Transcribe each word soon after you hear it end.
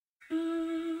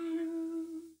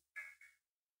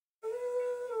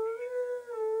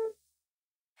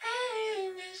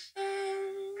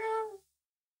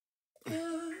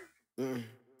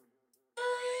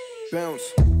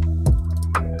Bounce.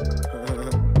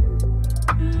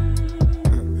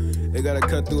 They gotta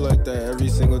cut through like that every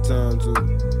single time, too.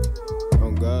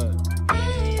 Oh, God.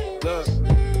 Look.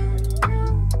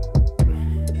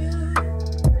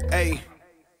 Hey.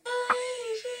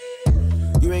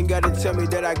 You ain't gotta tell me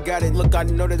that I got it. Look, I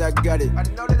know that I got it.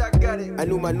 I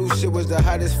knew my new shit was the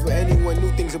hottest for anyone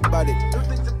knew things about it.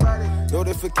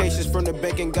 Notifications from the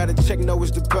bank and gotta check no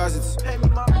it's deposits.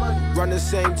 Run the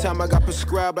same time I got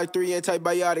prescribed like 3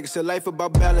 antibiotics. A life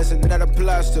about balance and that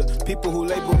applies to people who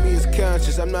label me as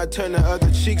conscious. I'm not turning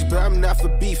other cheeks, but I'm not for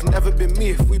beef. Never been me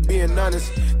if we being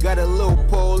honest. Got a little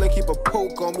pole and keep a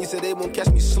poke on me so they won't catch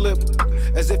me slip.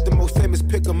 As if the most famous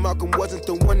pick of Malcolm wasn't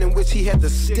the one in which he had the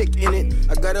stick in it.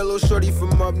 I got a little shorty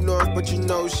from up north, but you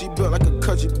know she built like a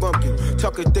country bumpkin.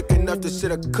 Talking thick enough to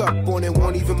sit a cup on it,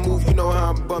 won't even move, you know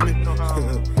how I'm bumming.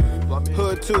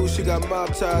 Hood too, she got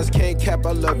mob ties, can't cap,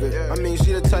 I love it. I mean,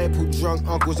 she the type who drunk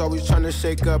uncles always trying to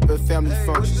shake up at family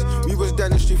functions. We was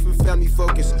down the street from Family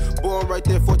Focus, born right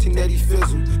there, 1480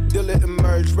 Fizzle. Dilla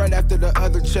emerged right after the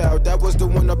other child, that was the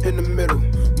one up in the middle.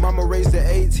 Mama raised at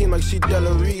 18 like she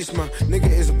Della Reese. My nigga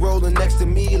is rolling next to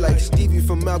me like Stevie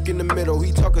from Malcolm in the Middle.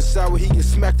 He talking sour, he get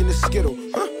smacked in the skittle.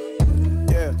 Huh?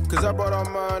 Yeah, cause I brought all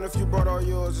mine, if you brought all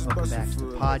yours. Welcome back to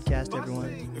the podcast,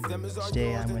 everyone.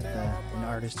 Today I'm with an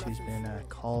artist who's been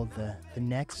called the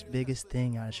next biggest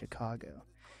thing out of Chicago.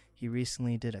 He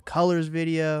recently did a Colors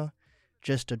video,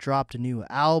 just dropped a new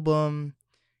album,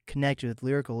 connected with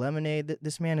Lyrical Lemonade.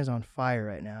 This man is on fire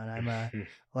right now, and I'm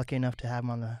lucky enough to have him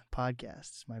on the podcast.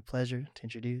 It's my pleasure to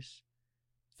introduce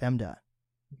Femdot.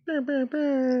 Air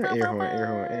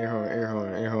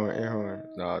horn.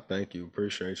 No, thank you.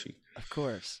 Appreciate you. Of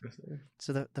course.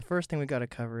 So the first thing we got to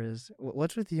cover is,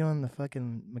 what's with you on the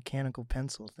fucking mechanical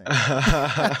pencil thing?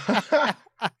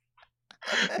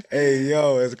 Hey,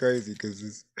 yo, it's crazy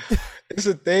because it's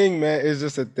a thing, man. It's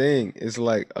just a thing. It's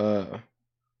like, I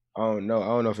don't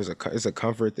know if it's a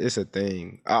comfort. It's a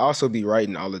thing. I also be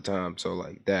writing all the time, so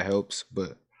like that helps.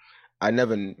 But I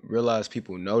never realized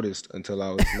people noticed until I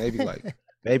was maybe like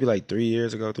 4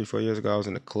 years ago, I was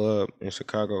in a club in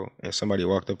Chicago, and somebody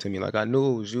walked up to me like, I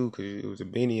knew it was you because it was a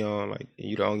beanie on, like, and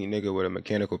you the only nigga with a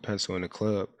mechanical pencil in the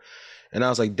club. And I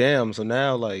was like, damn, so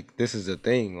now, like, this is a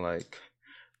thing. Like,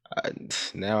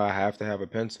 now I have to have a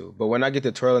pencil. But when I get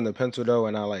to twirling the pencil, though,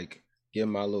 and I, like, get in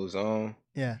my little zone,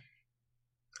 yeah,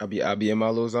 I'll be in my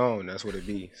little zone. That's what it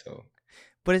be, so.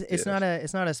 But it's not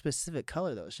a specific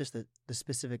color, though. It's just the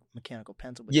specific mechanical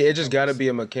pencil. Yeah, it just got to be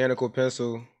a mechanical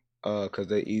pencil. Cause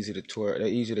they're easy to twirl, they're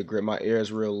easy to grip. My air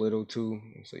is real little too,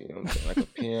 so you know what I'm saying? Like a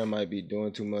pen might be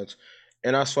doing too much.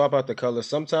 And I swap out the colors.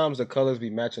 Sometimes the colors be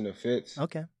matching the fits.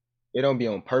 Okay. It don't be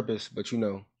on purpose, but you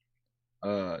know,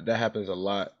 that happens a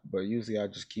lot. But usually I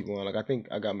just keep on. Like I think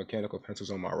I got mechanical pencils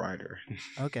on my writer.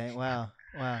 Okay. Wow.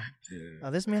 Yeah.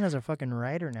 Oh, this man is a fucking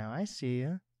writer now. I see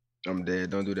you. I'm dead.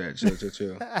 Don't do that.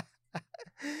 Chill.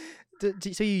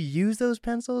 So you use those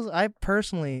pencils? I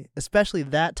personally, especially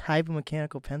that type of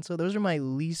mechanical pencil, those are my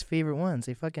least favorite ones.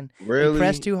 They fucking really? They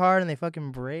press too hard and they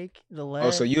fucking break the lead. Oh,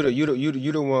 so you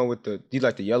the one with the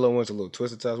like the yellow ones, the little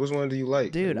twisted tops. Which one do you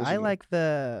like? Dude, I like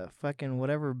the fucking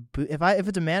whatever. If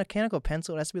it's a mechanical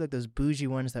pencil, it has to be like those bougie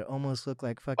ones that almost look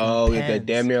like fucking. Oh, pens. yeah, they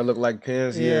damn near look like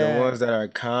pens. Yeah, the ones that are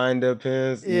kind of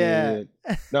pens. Yeah.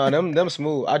 No, them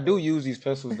smooth. I do use these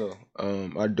pencils though.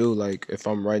 I do, like if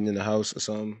I'm writing in the house or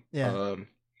something. Yeah.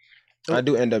 I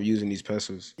do end up using these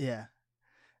pencils. Yeah.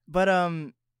 But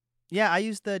yeah, I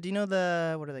use do you know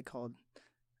what are they called?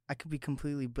 I could be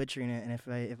completely butchering it, and if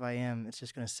I am, it's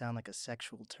just gonna sound like a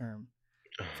sexual term.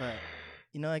 But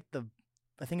you know, like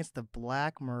I think it's the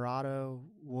Black Murado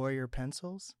Warrior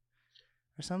pencils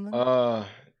or something.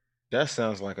 That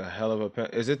sounds like a hell of a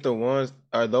pen. Is it the ones?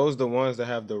 Are those the ones that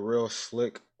have the real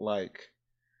slick, like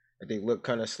they look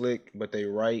kind of slick, but they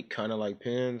write kind of like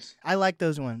pens? I like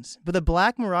those ones, but the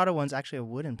Black Murado one's actually a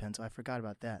wooden pencil. I forgot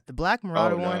about that. The Black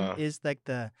Murado one is like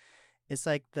it's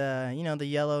like the the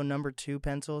yellow number 2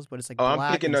 pencils, but it's like black.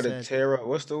 I'm thinking of the Terra.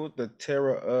 What's the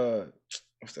Terra?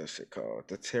 What's that shit called?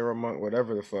 The Terra Monk,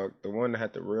 whatever the fuck. The one that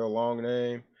had the real long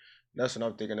name. That's what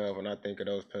I'm thinking of when I think of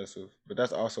those pencils. But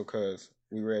that's also because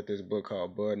we read this book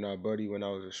called Bud Not Buddy when I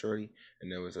was a shorty,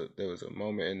 and there was a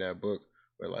moment in that book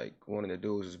where like one of the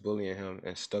dudes was bullying him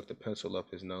and stuck the pencil up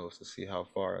his nose to see how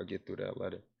far I get through that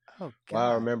letter. Oh God!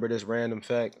 Why I remember this random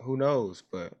fact? Who knows?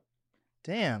 But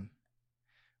damn,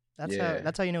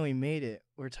 that's how you know we made it.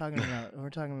 We're talking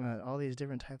about all these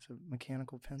different types of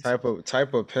mechanical pencils.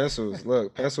 Type of pencils.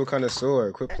 Look, pencil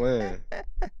connoisseur. Quit playing.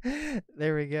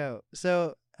 There we go.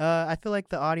 So I feel like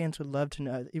the audience would love to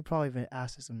know. You've probably been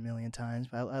asked this a million times,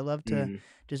 but I love to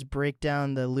just break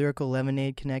down the Lyrical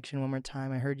Lemonade connection one more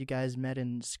time. I heard you guys met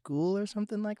in school or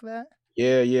something like that.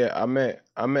 Yeah. I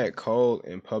met Cole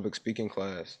in public speaking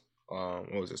class.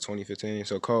 What was it, 2015?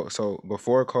 So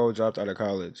before Cole dropped out of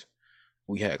college,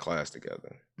 we had class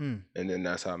together. And then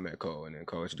that's how I met Cole. And then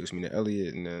Cole introduced me to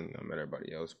Elliot, and then I met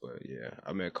everybody else. But yeah,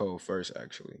 I met Cole first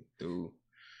actually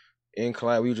in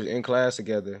class. We were just in class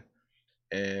together.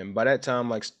 And by that time,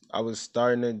 like, I was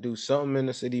starting to do something in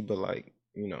the city, but like,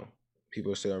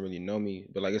 people still don't really know me.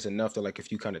 But like, it's enough that like,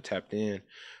 if you kind of tapped in.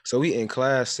 So we in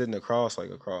class sitting across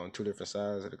on two different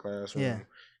sides of the classroom. Yeah.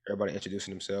 Everybody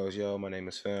introducing themselves. Yo, my name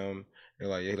is Fem. They're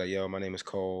like, yo, my name is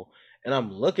Cole. And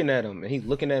I'm looking at him, and he's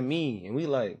looking at me, and we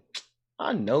like,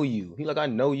 I know you. He like, I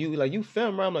know you. He like, you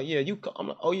Fem, right? I'm like, yeah, you. I'm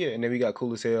like, oh yeah. And then we got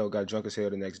cool as hell, got drunk as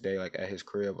hell the next day, like at his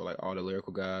crib with like all the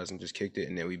lyrical guys, and just kicked it.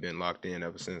 And then we've been locked in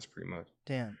ever since, pretty much.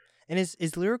 Damn. And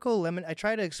is Lyrical Lemon? I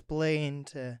try to explain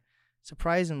to,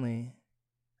 surprisingly,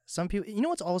 some people. You know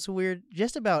what's also weird?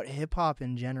 Just about hip hop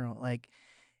in general. Like,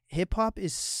 hip hop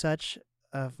is such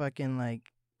a fucking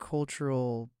like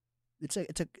cultural.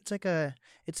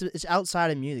 It's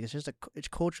outside of music. It's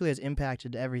culturally has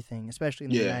impacted everything, especially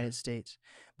in the United States.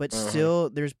 But still,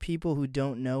 there's people who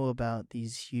don't know about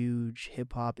these huge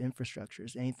hip hop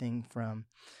infrastructures. Anything from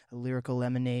a Lyrical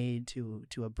Lemonade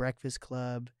to a Breakfast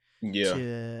Club. Yeah.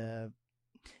 To,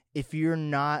 if you're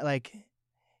not like,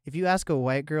 if you ask a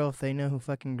white girl if they know who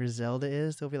fucking Griselda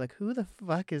is, they'll be like, "Who the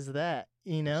fuck is that?"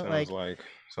 You know,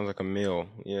 sounds like a meal.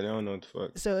 Yeah, they don't know what the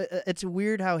fuck. So it's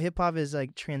weird how hip hop is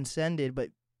like transcended, but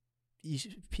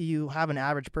you have an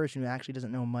average person who actually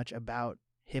doesn't know much about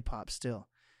hip hop still.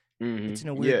 It's in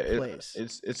a weird place.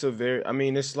 It's a very. I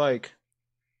mean, it's like,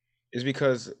 it's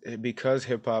because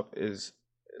hip hop is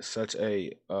such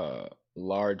a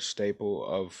large staple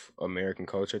of American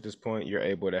culture at this point. You're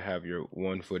able to have your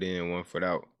one foot in, one foot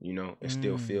out, and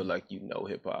still feel like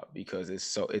hip hop, because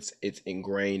it's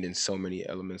ingrained in so many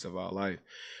elements of our life.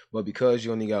 But because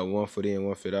you only got one foot in,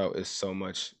 one foot out, it's so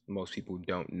much most people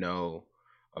don't know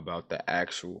about the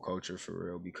actual culture for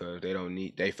real, because they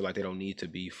feel like they don't need to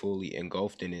be fully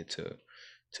engulfed in it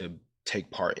to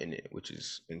take part in it, which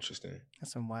is interesting.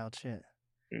 That's some wild shit.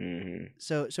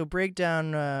 So break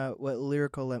down what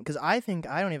Lyrical Lemonade, because I think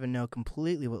I don't even know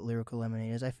completely what Lyrical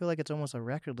Lemonade is. I feel like it's almost a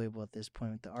record label at this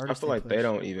point with the artists. I feel like they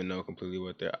don't even know completely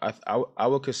what they're. I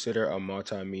would consider a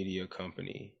multimedia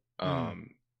company.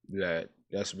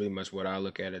 That's really much what I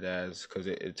look at it as, because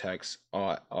it attacks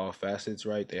all facets.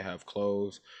 Right? They have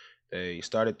clothes. They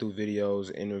started through videos,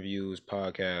 interviews,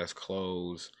 podcasts,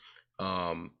 clothes,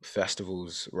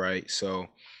 festivals. Right? So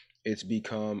it's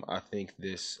become, I think,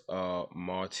 this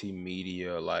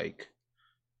multimedia, like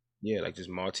just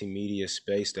multimedia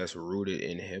space that's rooted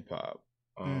in hip hop.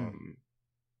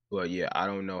 But yeah, I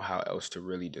don't know how else to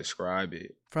really describe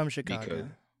it. From Chicago.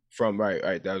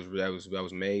 Right. That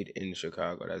was made in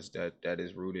Chicago. That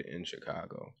is rooted in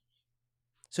Chicago.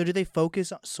 So do they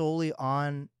focus solely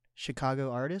on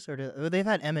Chicago artists, or they've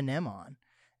had Eminem on?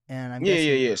 And I'm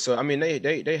guessing... Yeah. So I mean,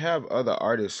 they have other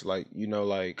artists, like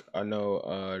like I know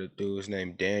the dude's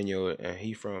named Daniel, and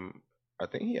I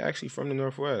think he actually from the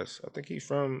Northwest. I think he's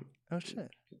from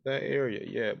that area.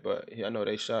 Yeah, but I know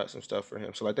they shot some stuff for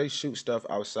him. So like they shoot stuff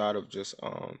outside of just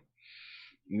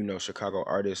Chicago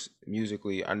artists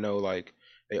musically. I know like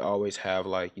they always have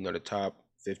like the top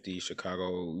 50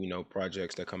 Chicago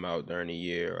projects that come out during the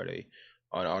year, or they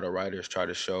all the writers try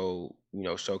to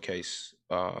showcase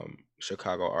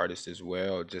Chicago artists as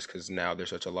well, just because now they're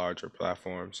such a larger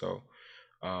platform. So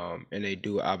and they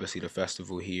do obviously the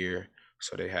festival here,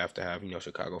 so they have to have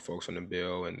Chicago folks on the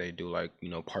bill, and they do like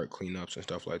park cleanups and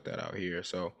stuff like that out here.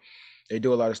 So they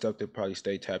do a lot of stuff to probably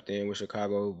stay tapped in with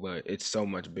Chicago, but it's so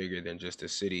much bigger than just the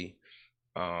city.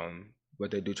 But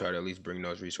they do try to at least bring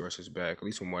those resources back, at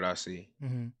least from what I see.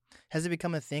 Has it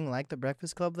become a thing like the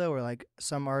Breakfast Club, though, where like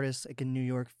some artists like in New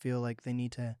York feel like they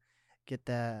need to get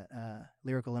that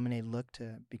Lyrical Lemonade look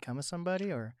to become a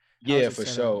somebody? Or yeah, for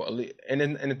sure. And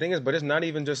the thing is, but it's not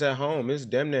even just at home. It's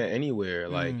damn near anywhere.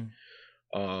 Like,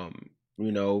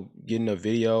 getting a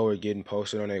video or getting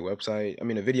posted on their website. I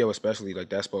mean, a video especially, like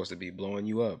that's supposed to be blowing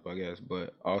you up, I guess.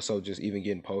 But also just even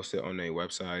getting posted on their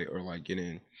website, or like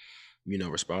getting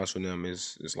response from them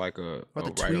is like a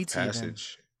rite of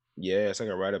passage. Even. Yeah, it's like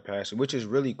a rite of passage, which is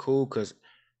really cool, because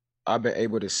I've been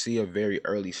able to see a very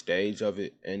early stage of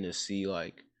it, and to see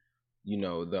like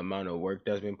the amount of work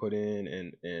that's been put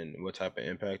in, and what type of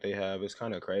impact they have. It's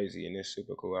kind of crazy, and it's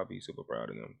super cool. I'll be super proud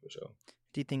of them for sure.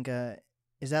 Do you think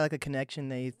is that like a connection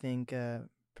that you think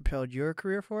propelled your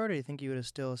career forward, or do you think you would have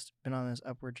still been on this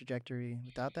upward trajectory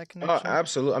without that connection?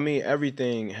 Absolutely. I mean,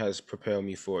 everything has propelled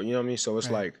me forward. You know what I mean? So it's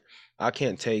Right. like I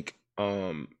can't take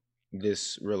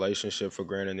this relationship for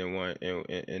granted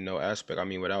in no aspect. I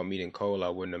mean, without meeting Cole, I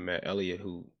wouldn't have met Elliot,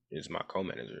 who is my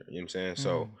co-manager. You know what I'm saying?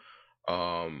 So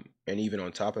and even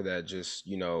on top of that, just,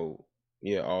 you know,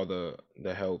 yeah, all the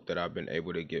help that I've been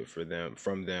able to get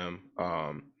from them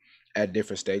at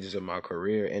different stages of my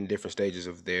career and different stages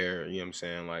of their, you know what I'm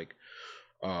saying, like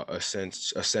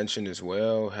ascension as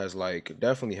well has like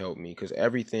definitely helped me, because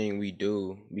everything we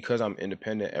do, because I'm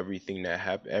independent, everything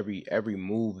that every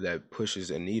move that pushes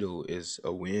a needle is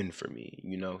a win for me,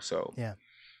 you know. So yeah,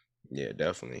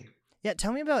 definitely. Yeah,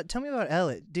 tell me about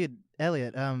Elliot, dude.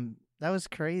 Elliot, that was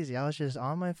crazy. I was just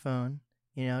on my phone,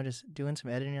 you know, just doing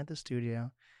some editing at the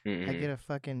studio. I get a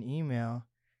fucking email,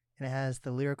 and it has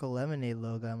the Lyrical Lemonade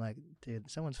logo. I'm like, dude,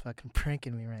 someone's fucking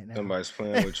pranking me right now. Somebody's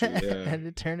playing with you, yeah. And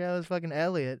it turned out it was fucking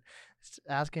Elliot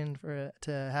asking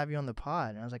to have you on the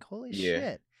pod, and I was like, holy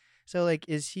shit. So like,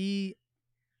 he's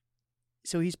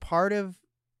part of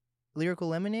Lyrical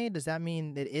Lemonade? Does that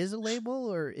mean it is a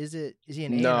label, or is he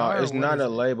an A&R? No, it's not a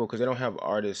label because they don't have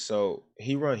artists. So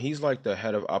he's like the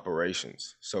head of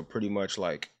operations. So pretty much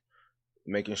like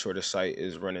making sure the site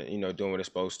is running, you know, doing what it's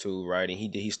supposed to, writing.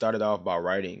 He started off by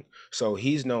writing. So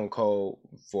he's known Cole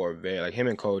for like him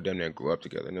and Cole damn near grew up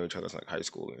together, knew each other since like high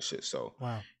school and shit. So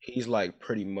wow, he's like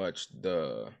pretty much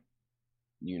the,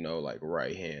 you know, like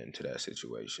right hand to that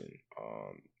situation.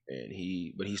 And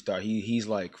he's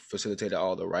like facilitated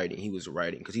all the writing. He was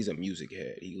writing because he's a music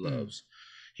head. He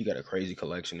got a crazy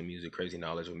collection of music, crazy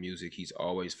knowledge of music. He's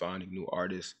always finding new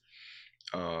artists,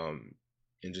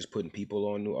 and just putting people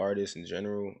on new artists in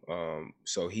general.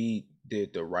 So he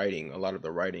did a lot of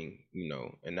the writing, you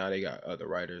know, and now they got other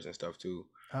writers and stuff too.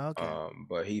 okay.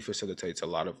 But he facilitates a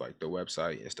lot of like the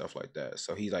website and stuff like that.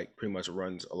 So he like pretty much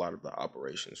runs a lot of the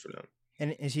operations for them.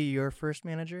 And is he your first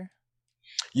manager?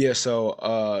 Yeah,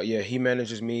 so he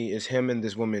manages me. It's him and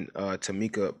this woman,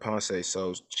 Tamika Ponce.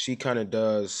 So she kind of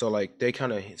does, so like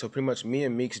so pretty much me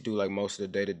and Meeks do like most of the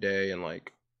day to day and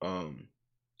like a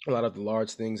lot of the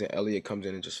large things, and Elliot comes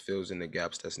in and just fills in the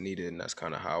gaps that's needed, and that's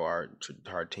kind of how our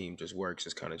team just works.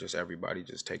 It's kind of just everybody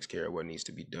just takes care of what needs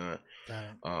to be done. Got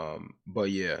it.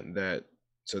 But yeah,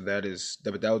 those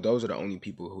are the only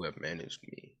people who have managed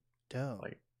me. Dope.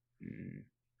 Like,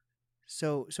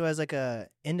 So as like a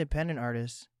independent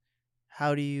artist,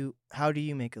 how do you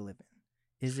make a living?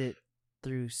 Is it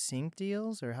through sync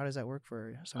deals, or how does that work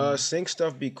for someone? Sync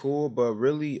stuff be cool, but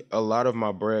really a lot of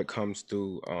my bread comes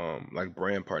through like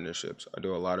brand partnerships. I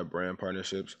do a lot of brand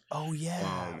partnerships. Oh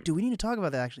yeah. Dude, we need to talk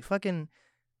about that actually. Fucking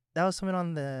that was something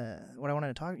on what I wanted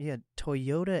to talk. Yeah,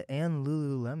 Toyota and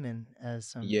Lululemon as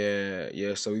some.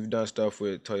 Yeah. So we've done stuff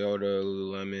with Toyota,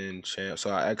 Lululemon, Champ.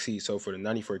 So for the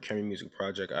 94 Camry Music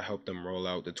Project, I helped them roll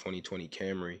out the 2020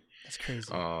 Camry. That's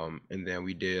crazy. And then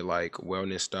we did like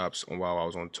wellness stops while I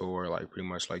was on tour, like pretty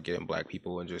much like getting Black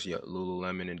people and just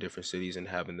Lululemon in different cities and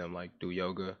having them like do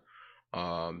yoga.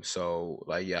 So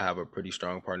like I have a pretty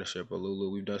strong partnership with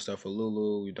Lulu. We've done stuff with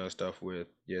Lulu. We've done stuff with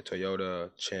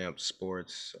Toyota, Champ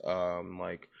Sports,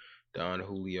 like Don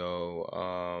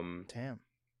Julio. Damn.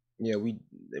 Yeah, we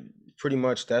pretty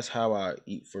much, that's how I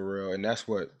eat for real, and that's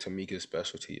what Tamika's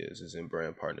specialty is in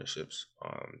brand partnerships.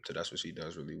 So that's what she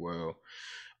does really well.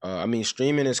 I mean,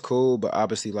 streaming is cool, but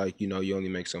obviously, like, you know, you only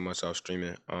make so much off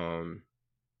streaming.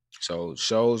 So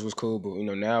shows was cool, but you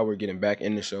know, now we're getting back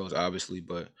into shows, obviously,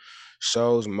 but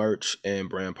shows, merch, and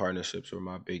brand partnerships were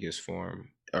my biggest form,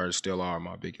 or still are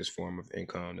my biggest form of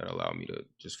income that allow me to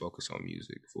just focus on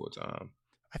music full time.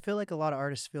 I feel like a lot of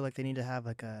artists feel like they need to have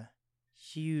like a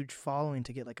huge following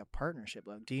to get like a partnership.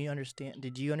 Like, did you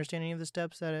understand any of the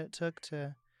steps that it took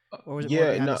to, or was it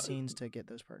more behind the scenes to get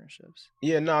those partnerships?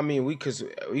 Yeah, no, I mean, we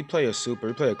play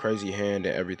a crazy hand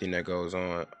at everything that goes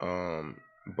on.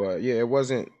 But yeah, it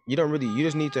wasn't, you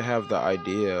just need to have the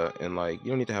idea, and like, you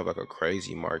don't need to have like a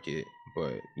crazy market,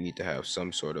 but you need to have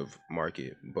some sort of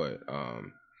market. But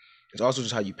it's also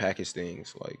just how you package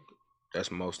things. Like,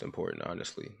 that's most important,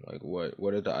 honestly. Like,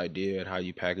 what are the idea and how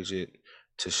you package it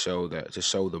to show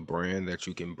the brand that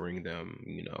you can bring them,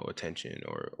 you know, attention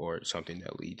or something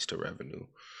that leads to revenue.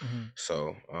 Mm-hmm.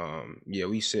 So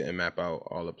we sit and map out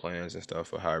all the plans and stuff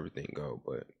for how everything go.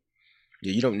 But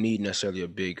yeah, you don't need necessarily a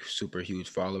big, super huge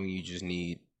following. You just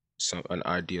need an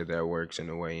idea that works in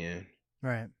the way in.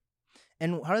 Right.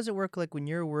 And how does it work, like when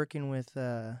you're working with,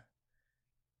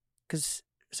 because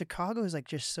Chicago is like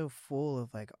just so full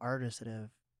of like artists that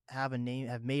have made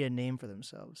a name for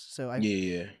themselves. So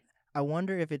I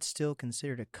wonder if it's still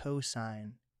considered a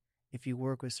co-sign if you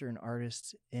work with certain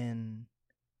artists in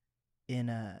in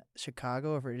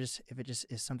Chicago, or if it just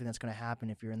is something that's going to happen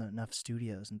if you're in enough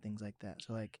studios and things like that.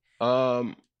 So like,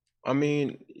 Um, I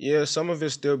mean, yeah, some of it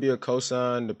still be a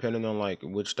cosign depending on like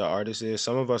which the artist is.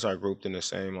 Some of us are grouped in the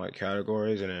same like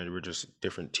categories, and then we're just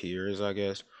different tiers, I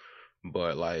guess.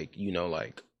 But like,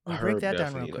 like wait, break Herb that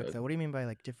down real definitely quick does. though. What do you mean by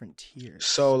like different tiers?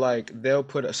 So like they'll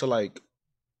put so like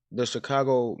the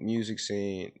Chicago music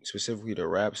scene, specifically the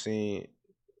rap scene,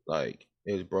 like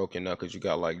is broken up because you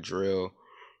got like drill,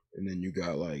 and then you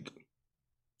got like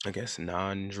I guess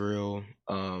non-drill.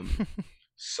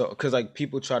 So because like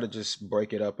people try to just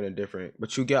break it up in a different,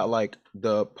 but you got like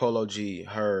the Polo G,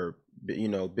 Herb,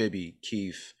 Bibby,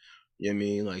 Keith. You know what I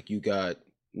mean? Like you got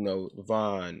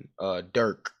Von,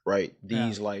 Dirk, right? Yeah.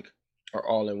 These like are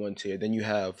all in one tier. Then you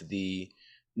have the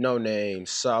No Name,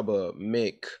 Saba,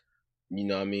 Mick. You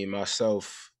know what I mean?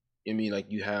 Myself. I mean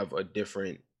like you have a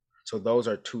different. So those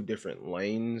are two different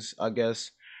lanes, I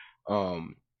guess.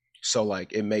 So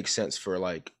like it makes sense for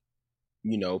like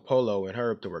Polo and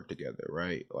Herb to work together,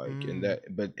 right? Like and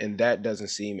that doesn't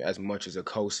seem as much as a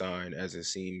cosign as it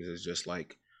seems as just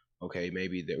like, okay,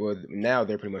 maybe now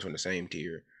they're pretty much on the same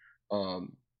tier.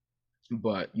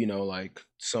 But like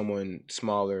someone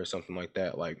smaller or something like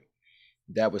that, like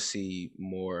that would see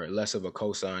less of a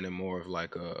cosign and more of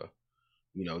like a,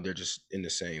 they're just in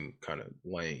the same kind of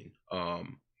lane.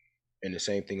 And the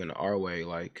same thing in our way,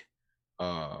 like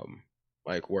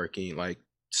working like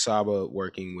Saba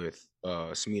working with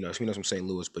Smino. Smino's from St.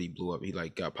 Louis, but he blew up. He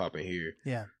like got popping here.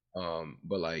 Yeah.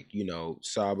 But like,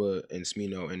 Saba and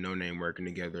Smino and No Name working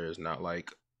together is not like,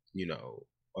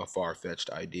 a far-fetched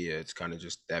idea. It's kind of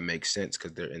just that makes sense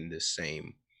because they're in this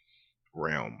same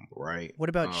realm, right? What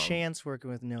about Chance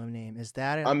working with No Name? Is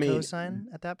that a cosign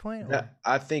at that point?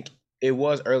 I think it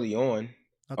was early on.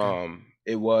 Okay.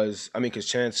 It was, I mean, because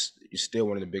Chance is still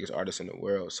one of the biggest artists in the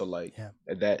world. So like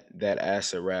that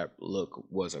acid rap look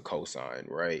was a cosign,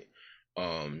 right?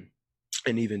 And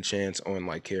even Chance on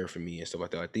like Care for Me and stuff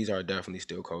like that. Like these are definitely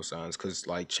still cosigns because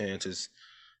like Chance is,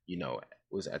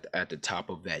 was at the top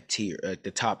of that tier, at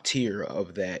the top tier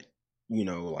of that,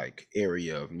 like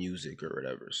area of music or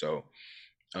whatever. So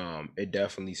it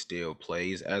definitely still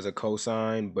plays as a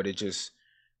cosign, but it just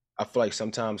I feel like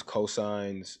sometimes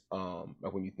cosigns,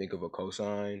 like when you think of a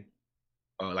cosign,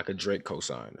 like a Drake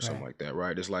cosign or something like that,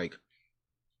 right? It's like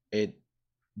it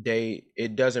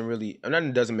doesn't really, and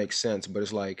it doesn't make sense, but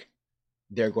it's like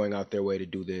they're going out their way to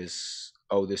do this.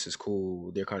 Oh, this is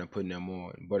cool. They're kind of putting them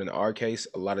on. But in our case,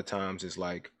 a lot of times it's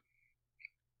like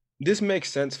this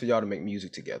makes sense for y'all to make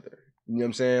music together. You know what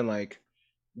I'm saying? Like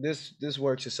this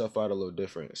works itself out a little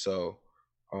different. So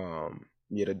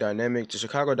yeah, the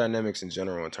Chicago dynamics in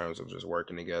general in terms of just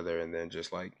working together and then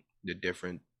just like the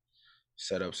different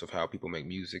setups of how people make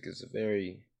music is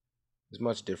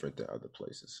much different than other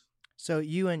places. So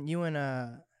you and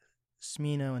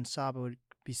Smino and Saba would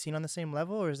be seen on the same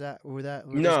level, or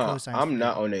No, I'm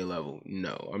not on a level.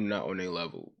 No, I'm not on a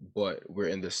level, but we're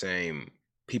in the same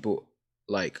people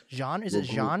like genre. Is it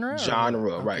genre?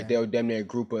 Genre, right? They'll damn near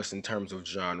group us in terms of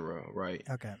genre, right?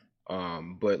 Okay.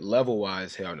 But level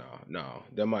wise, hell no.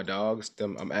 They're my dogs.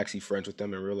 I'm actually friends with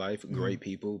them in real life. Great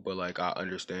people, but like I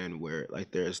understand where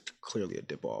like there's clearly a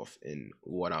dip off in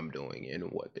what I'm doing and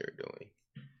what they're doing.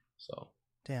 So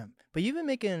damn. But you've been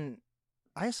making.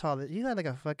 I saw that you had like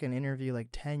a fucking interview like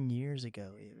 10 years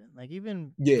ago, even. Like you've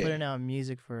been putting out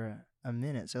music for a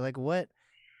minute. So like what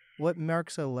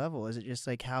marks a level? Is it just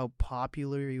like how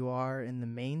popular you are in the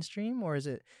mainstream, or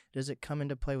does it come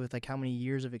into play with like how many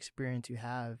years of experience you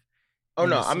have? Oh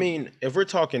no, I mean, if we're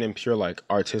talking in pure like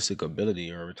artistic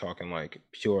ability, or we're talking like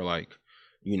pure like,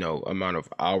 amount of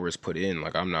hours put in,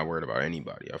 like I'm not worried about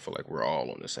anybody. I feel like we're all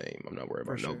on the same. I'm not worried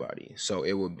about nobody. So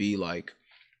it would be like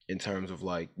in terms of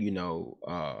like,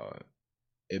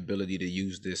 ability to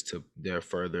use this to their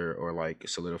further or like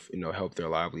solidify, help their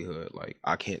livelihood. Like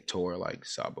I can't tour like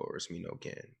Saba or Smino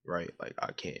can, right? Like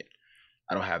I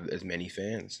don't have as many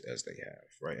fans as they have,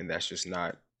 right? And that's just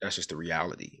the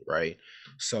reality, right?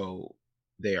 So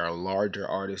they are larger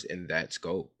artists in that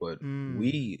scope, but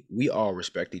we all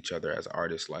respect each other as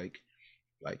artists. Like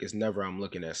it's never I'm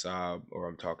looking at Saab or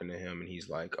I'm talking to him and he's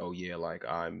like, oh yeah, like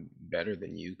I'm better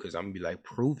than you, because I'm gonna be like,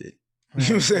 prove it. Right,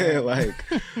 you know what I'm saying? Like,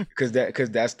 because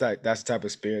that's the type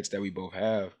of spirits that we both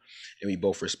have, and we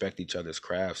both respect each other's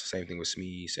crafts. Same thing with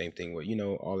Smee, same thing with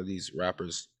all of these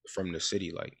rappers from the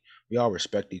city. Like we all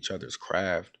respect each other's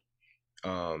craft,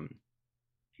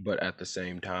 but at the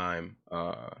same time,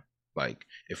 like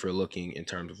if we're looking in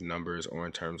terms of numbers or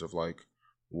in terms of like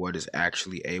what is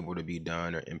actually able to be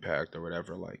done or impact or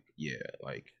whatever, like yeah,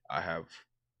 like I have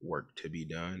work to be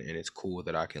done, and it's cool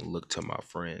that I can look to my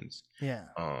friends Yeah.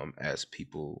 as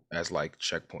people, as like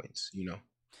checkpoints, you know.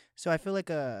 So I feel like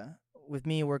with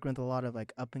me working with a lot of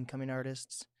like up and coming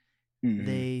artists, Mm-hmm.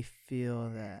 they feel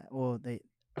that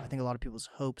I think a lot of people's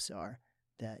hopes are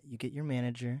that you get your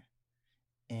manager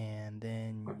and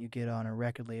then you get on a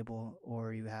record label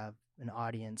or you have an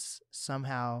audience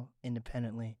somehow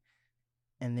independently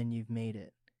and then you've made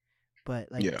it.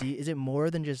 But like, Yeah. is it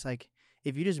more than just like,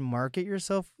 if you just market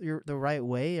yourself the right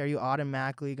way, are you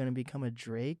automatically going to become a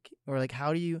Drake? Or like,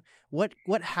 how do you, what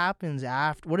happens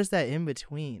after, what is that in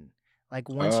between? Like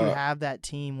once you have that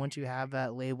team, once you have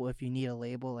that label, if you need a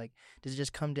label, like, does it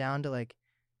just come down to like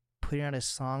putting out a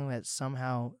song that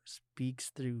somehow speaks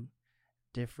through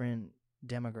different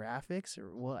demographics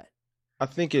or what? I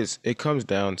think it comes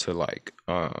down to like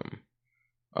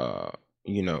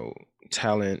you know,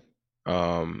 talent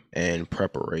and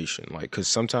preparation, like, because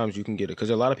sometimes you can get it, because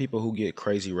a lot of people who get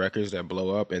crazy records that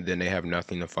blow up and then they have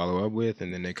nothing to follow up with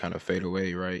and then they kind of fade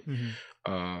away, right?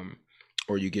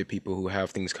 Or you get people who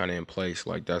have things kind of in place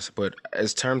like that's, but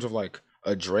as terms of like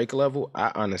a Drake level,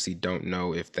 I honestly don't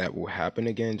know if that will happen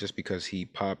again, just because he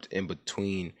popped in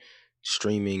between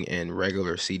streaming and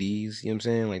regular CDs. You know what I'm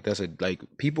saying? Like that's like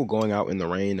people going out in the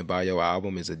rain to buy your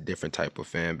album is a different type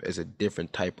of is a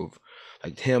different type of,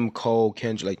 like him, Cole,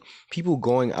 Kendrick, like people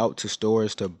going out to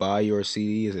stores to buy your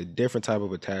CD is a different type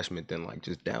of attachment than like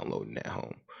just downloading at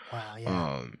home. Wow,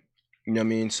 yeah. You know what I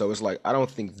mean? So it's like I don't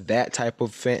think that type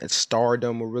of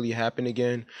stardom will really happen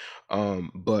again.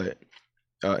 But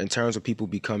in terms of people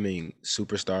becoming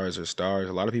superstars or stars,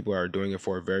 a lot of people are doing it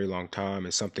for a very long time,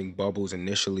 and something bubbles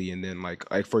initially, and then like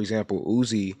for example,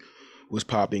 Uzi was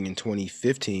popping in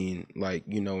 2015, like,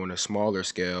 you know, on a smaller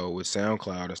scale with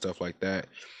SoundCloud and stuff like that.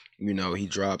 You know, he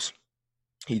drops,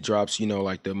 you know,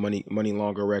 like the money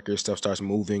longer record stuff starts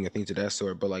moving and things of that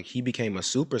sort. But like he became a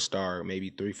superstar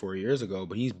maybe 3-4 years ago,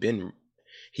 but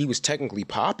he was technically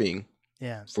popping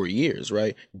for years,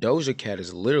 right? Doja Cat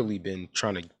has literally been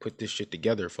trying to put this shit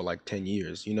together for like 10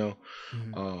 years, you know?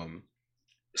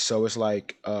 So it's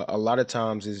like a lot of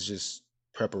times it's just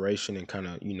preparation and kind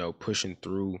of, you know, pushing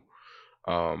through,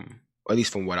 at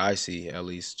least from what I see, at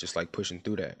least just like pushing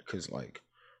through that. Because like,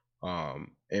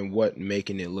 and what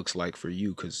making it looks like for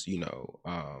you, because, you know,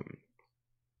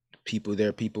 there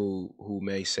are people who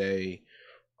may say,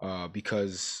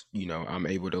 because, you know, I'm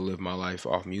able to live my life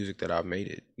off music, that I've made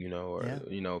it, you know, or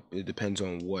you know, it depends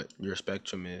on what your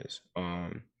spectrum is.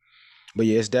 But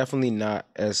yeah, it's definitely not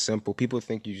as simple. People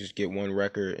think you just get one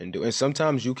record and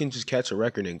sometimes you can just catch a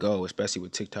record and go, especially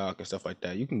with TikTok and stuff like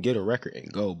that. You can get a record and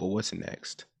go, but what's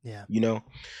next? Yeah. You know,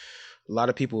 a lot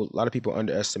of people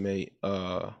underestimate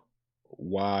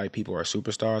why people are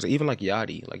superstars. Even like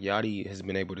Yachty has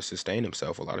been able to sustain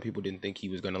himself. A lot of people didn't think he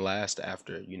was gonna last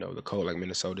after, you know, the cold, like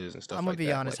Minnesotas and stuff. I'm gonna be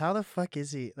honest. Like, how the fuck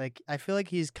is he? Like, I feel like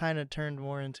he's kind of turned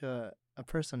more into a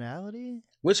personality,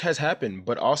 which has happened.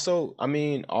 But also, I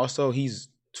mean, he's,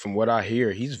 from what I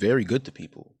hear, he's very good to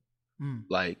people.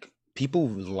 Like people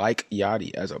like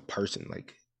Yachty as a person,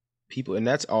 like people, and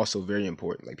that's also very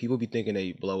important. Like people be thinking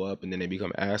they blow up and then they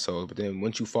become assholes, but then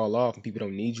once you fall off and people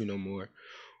don't need you no more,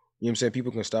 you know what I'm saying,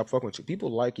 people can stop fucking with you.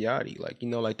 People like Yachty, like, you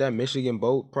know, like that Michigan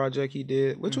boat project he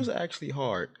did, which was actually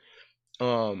hard. You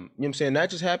know what I'm saying,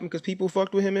 that just happened because people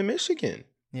fucked with him in Michigan.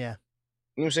 Yeah.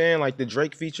 You know what I'm saying, like the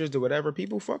Drake features, the whatever,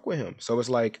 people fuck with him. So it's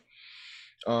like,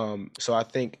 so I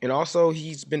think, and also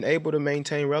he's been able to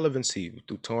maintain relevancy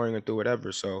through touring and through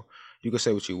whatever. So you can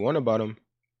say what you want about him,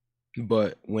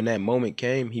 but when that moment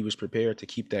came, he was prepared to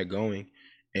keep that going,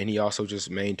 and he also just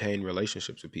maintained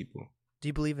relationships with people. Do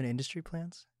you believe in industry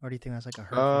plants, or do you think that's like a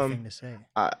hurtful thing to say?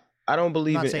 I don't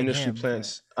believe in industry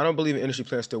plants. I don't believe in industry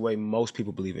plants the way most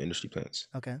people believe in industry plants.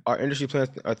 Okay. Are industry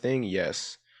plants a thing?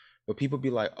 Yes, but people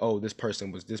be like, oh, this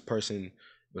person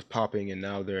was popping and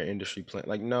now they're an industry plant.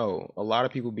 Like, no, a lot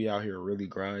of people be out here really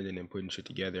grinding and putting shit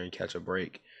together and catch a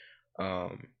break.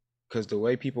 Because the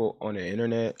way people on the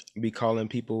internet be calling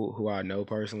people who I know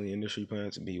personally industry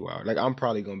plants be wild. Like, I'm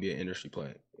probably gonna be an industry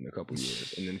plant in a couple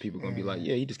years, and then people gonna be like,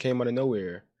 yeah, he just came out of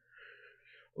nowhere.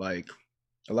 Like,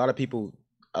 a lot of people,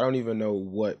 I don't even know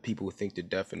what people think the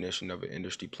definition of an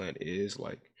industry plant is.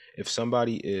 Like, if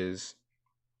somebody is,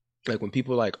 like, when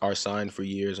people like are signed for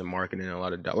years and marketing and a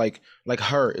lot of like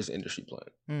her is industry plant.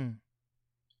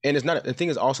 And it's not, the thing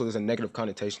is also there's a negative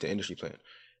connotation to industry plant.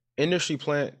 Industry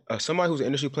plant, somebody who's an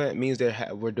industry plant means they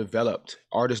were developed,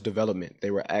 artist development. They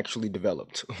were actually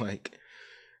developed. Like,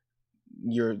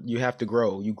 you have to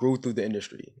grow. You grew through the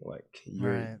industry. Like,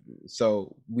 right.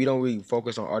 So we don't really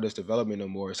focus on artist development no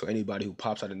more. So anybody who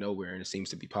pops out of nowhere and it seems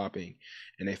to be popping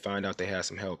and they find out they had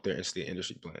some help, they're instantly an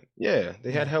industry plant. Yeah,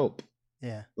 they had help.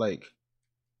 Yeah. Like,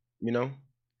 you know?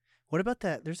 What about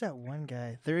that? There's that one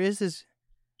guy. There is this.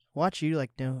 Watch you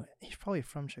like no. He's probably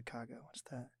from Chicago. What's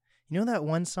that? You know that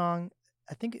one song?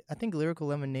 I think Lyrical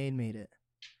Lemonade made it.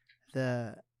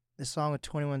 The song with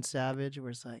 21 Savage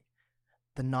where it's like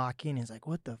the knocking is like,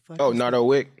 what the fuck? Oh, Nardo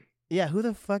Wick. Yeah, who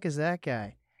the fuck is that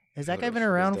guy? Has that guy been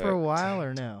around for a while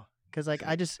or no? Because like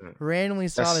I just randomly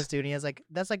saw this dude and he has like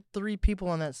that's like 3 people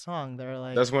on that song that are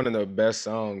like that's one of the best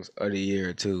songs of the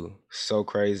year too. So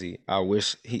crazy. I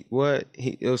wish it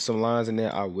was some lines in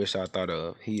there I wish I thought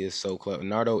of. He is so clever.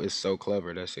 Nardo is so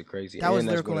clever. That shit crazy. That was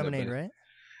Lyrical Lemonade, right?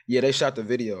 Yeah, they shot the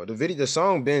video. The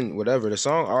song been whatever. The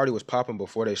song already was popping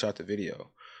before they shot the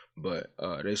video. But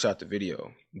they shot the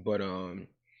video. But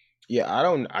yeah, I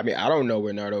don't know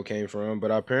where Nardo came from,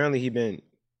 but apparently he been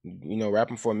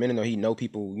rapping for a minute, or he know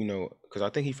people, because I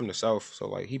think he from the South, so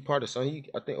like he part of some.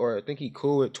 I think he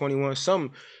cool with 21.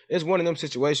 It's one of them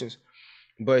situations,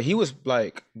 but he was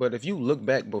like, but if you look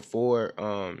back before,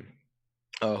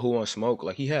 Who Wants Smoke,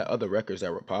 like he had other records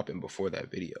that were popping before that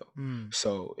video,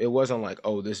 so it wasn't like,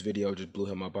 oh, this video just blew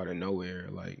him up out of nowhere,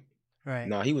 like, right?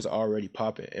 Nah, he was already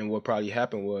popping, and what probably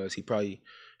happened was he probably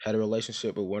had a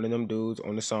relationship with one of them dudes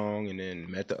on the song, and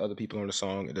then met the other people on the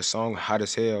song. And the song hot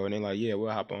as hell, and they're like, "Yeah, we'll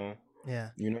hop on." Yeah,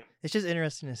 it's just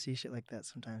interesting to see shit like that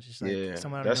sometimes. Just like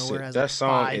someone out of nowhere has that like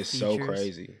song 5 is features. so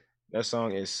crazy. That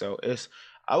song is so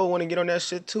I would want to get on that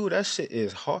shit too. That shit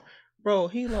is hard. Bro,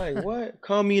 he like, what?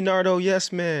 Call me Nardo,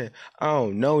 yes, man. I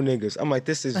don't know, niggas. I'm like,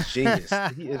 this is genius.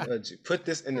 He is put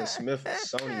this in the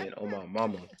Smithsonian on my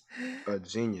mama. A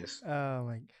genius. Oh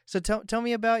my! So tell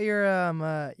me about your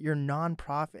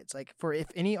nonprofits. Like, for if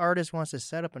any artist wants to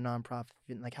set up a nonprofit,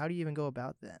 like how do you even go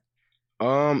about that?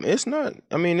 It's not.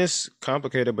 I mean, it's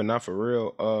complicated, but not for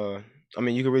real. I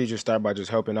mean, you can really just start by just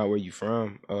helping out where you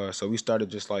from. So we started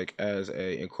just like as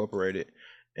a incorporated,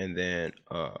 and then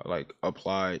like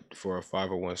applied for a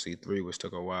 501c3, which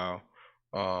took a while.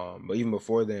 But even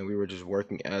before then, we were just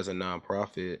working as a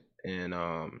nonprofit, and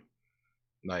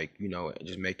like,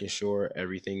 just making sure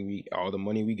all the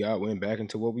money we got went back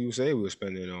into what we would say we were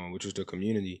spending on, which was the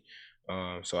community.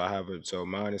 So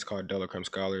mine is called Della Creme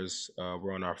Scholars.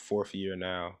 We're on our 4th year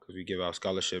now because we give out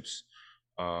scholarships.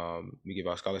 We give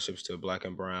out scholarships to Black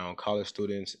and brown college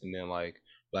students, and then like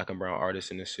Black and brown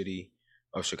artists in the city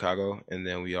of Chicago. And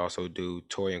then we also do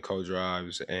toy and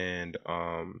co-drives and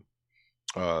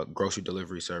grocery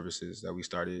delivery services that we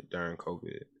started during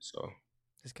COVID. So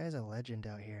this guy's a legend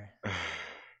out here.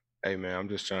 Hey man, I'm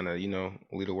just trying to,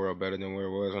 leave the world better than where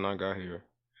it was when I got here.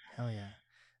 Hell yeah.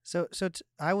 So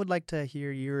I would like to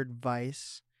hear your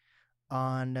advice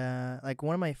on like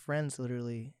one of my friends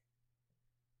literally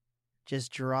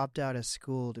just dropped out of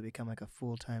school to become like a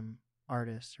full-time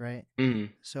artist, right?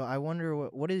 Mm-hmm. So I wonder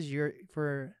what is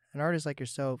for an artist like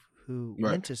yourself who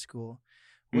went to school,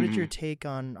 what is your take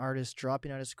on artists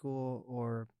dropping out of school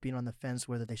or being on the fence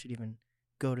whether they should even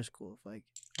go to school? Like,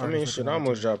 I mean, shit, I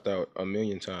almost dropped out a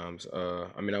million times.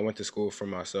 I mean, I went to school for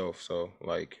myself, so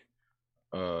like,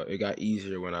 it got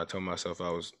easier when I told myself I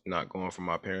was not going for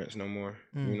my parents no more.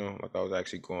 Like I was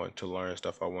actually going to learn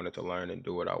stuff I wanted to learn and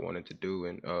do what I wanted to do,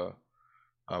 and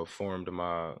I formed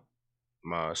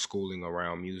my schooling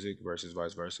around music versus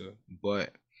vice versa.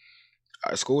 But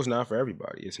school's not for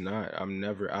everybody. It's not. I've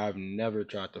never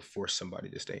tried to force somebody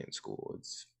to stay in school.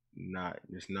 It's not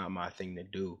my thing to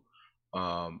do.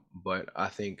 But I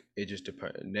think it just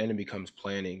depends. Then it becomes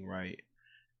planning, right?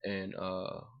 And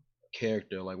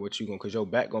character, like what you gonna, cause your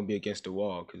back gonna be against the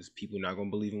wall, cause people not gonna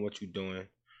believe in what you're doing.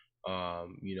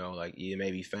 Like it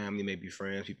may be family, maybe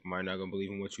friends. People might not gonna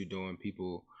believe in what you're doing.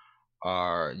 People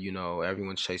are,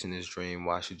 everyone's chasing this dream.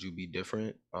 Why should you be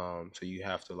different? So you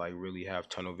have to like really have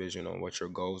tunnel vision on what your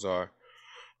goals are,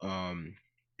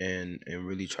 and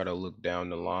really try to look down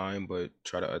the line, but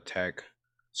try to attack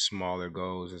smaller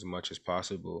goals as much as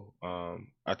possible.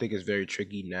 I think it's very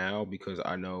tricky now because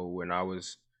I know when I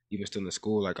was even still in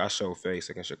school, like I show face.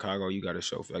 Like in Chicago, you got to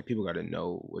show, like people got to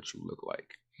know what you look like.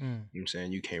 You know what I'm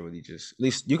saying? You can't really just, at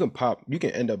least you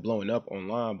can end up blowing up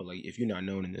online, but like if you're not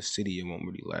known in the city, it won't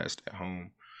really last at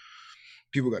home.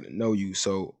 People got to know you.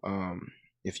 So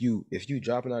if you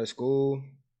dropping out of school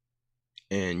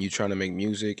and you trying to make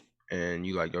music and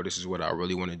you like, yo, this is what I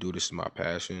really want to do, this is my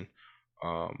passion.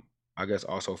 I guess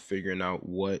also figuring out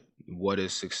what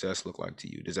does success look like to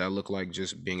you. Does that look like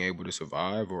just being able to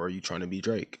survive, or are you trying to be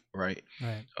Drake, right?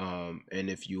 And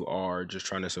if you are just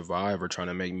trying to survive or trying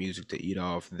to make music to eat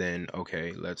off, then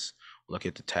okay, let's look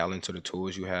at the talents or the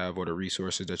tools you have or the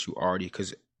resources that you already,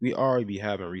 because we already be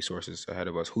having resources ahead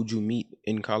of us. Who'd you meet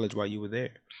in college while you were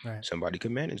there? Somebody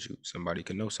could manage you. Somebody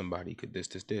could know somebody, could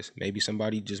this. Maybe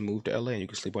somebody just moved to LA and you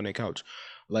could sleep on their couch.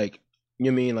 Like, You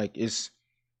know what I mean? Like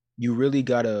you really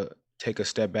gotta take a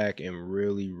step back and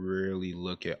really, really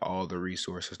look at all the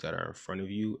resources that are in front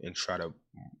of you and try to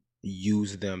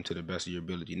use them to the best of your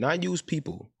ability. Not use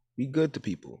people. Be good to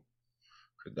people.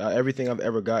 'Cause everything I've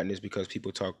ever gotten is because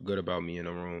people talk good about me in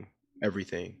a room.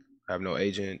 Everything. I have no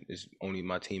agent. It's only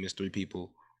my team is 3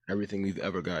 people. Everything we've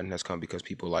ever gotten has come because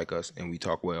people like us and we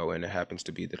talk well, and it happens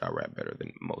to be that I rap better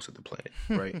than most of the planet,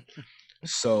 right?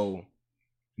 So,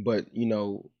 but you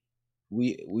know,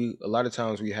 we a lot of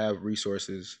times we have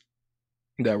resources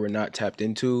that we're not tapped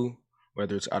into,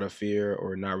 whether it's out of fear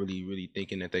or not really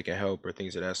thinking that they can help or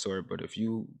things of that sort. But if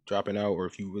you dropping out or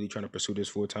if you really trying to pursue this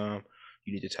full time,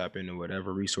 you need to tap into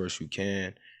whatever resource you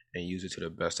can and use it to the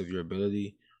best of your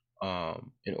ability,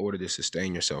 in order to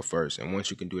sustain yourself first. And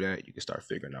once you can do that, you can start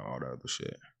figuring out all the other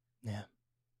shit. Yeah.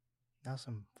 That was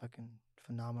some fucking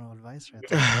phenomenal advice right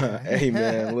there. Hey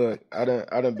man, look, I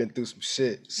done been through some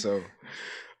shit, so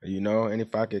and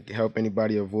if I could help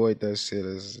anybody avoid that shit,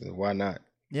 why not?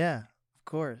 Yeah, of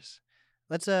course.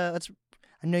 Let's I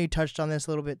know you touched on this a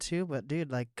little bit too, but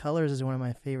dude, like colors is one of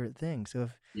my favorite things. So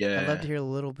I'd love to hear a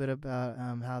little bit about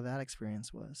how that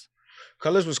experience was.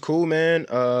 Colors was cool, man.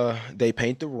 They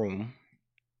paint the room.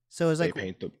 So it's like, do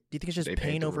you think it's just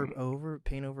paint over and over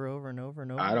and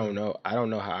over? I don't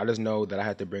know how. I just know that I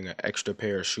had to bring an extra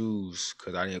pair of shoes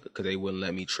because they wouldn't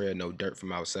let me tread no dirt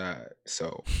from outside.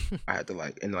 So I had to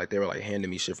they were like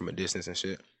handing me shit from a distance and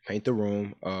shit. Paint the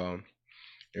room.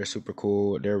 They're super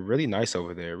cool. They're really nice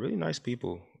over there. Really nice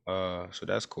people. So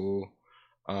that's cool.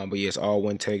 But yeah, it's all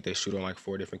one take. They shoot on like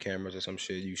 4 different cameras or some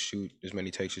shit. You shoot as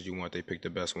many takes as you want. They pick the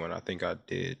best one. I think I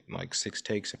did like 6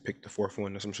 takes and picked the 4th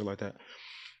one or some shit like that.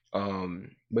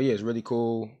 But yeah, it's really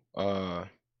cool. Yeah,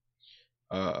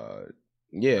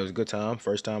 it was a good time.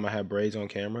 First time I had braids on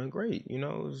camera. Great. It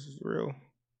was real.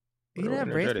 You didn't have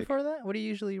braids before that? What do you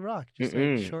usually rock? Just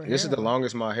like short hair? This is the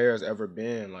longest my hair has ever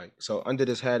been. Like, so under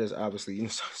this hat is obviously,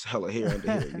 it's hella hair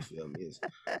under here. You feel me? It's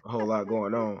a whole lot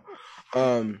going on.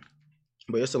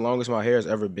 But it's the longest my hair has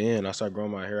ever been. I started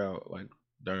growing my hair out like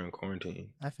during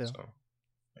quarantine. I feel. So,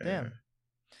 yeah. Damn.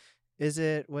 Was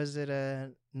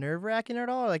it nerve-wracking at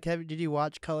all? Like, did you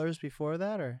watch Colors before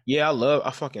that, or? Yeah, I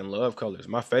fucking love Colors.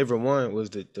 My favorite one was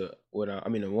the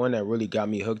one that really got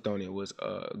me hooked on it was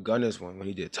Gunna's one when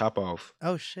he did Top Off.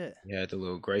 Oh shit! He had the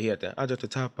little gray. He had that. I dropped the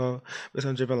top off, but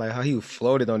I'm dripping like how he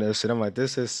floated on that shit. I'm like,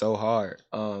 this is so hard.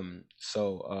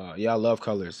 Yeah, I love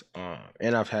Colors.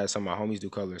 And I've had some of my homies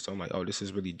do Colors, so I'm like, oh, this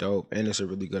is really dope, and it's a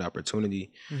really good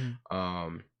opportunity.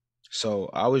 Mm-hmm. So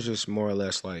I was just more or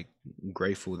less like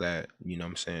grateful that, what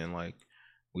I'm saying, like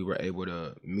we were able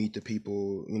to meet the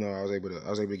people, I was able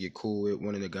to get cool with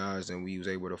one of the guys and we was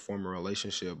able to form a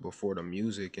relationship before the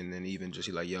music, and then even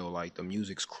just like, yo, like the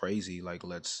music's crazy, like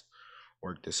let's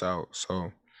work this out.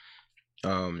 So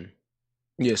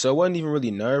yeah, so it wasn't even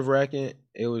really nerve-wracking.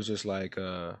 It was just like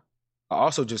I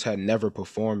also just had never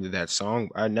performed that song.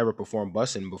 I had never performed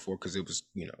Bussin' before because it was,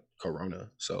 Corona.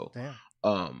 So damn.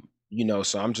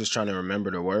 So I'm just trying to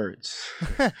remember the words.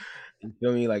 You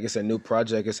feel me? Like it's a new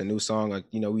project, it's a new song. Like,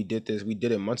 we did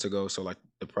it months ago. So like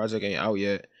the project ain't out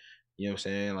yet. You know what I'm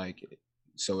saying? Like,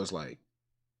 so it's like,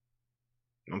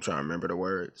 I'm trying to remember the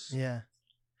words. Yeah.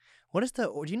 Do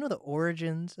you know the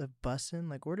origins of Bussin'?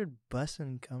 Like, where did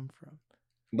Bussin' come from?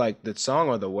 Like the song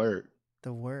or the word?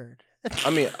 The word.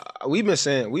 I mean, we've been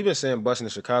saying Bussin' in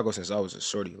Chicago since I was a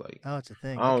shorty. Like, oh, it's a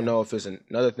thing. I don't know if it's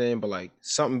another thing, but like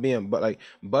something being, but like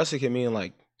bussin' can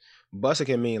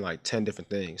mean like 10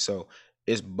 different things. So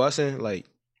it's bussin' like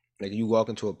you walk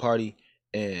into a party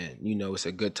and it's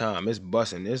a good time. It's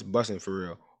bussin' for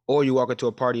real. Or you walk into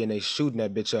a party and they shooting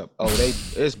that bitch up. Oh,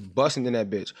 it's bussin' in that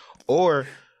bitch. Or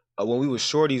when we was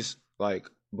shorties, like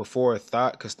before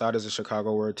thought, because thought is a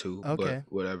Chicago word too. Okay.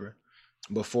 But whatever.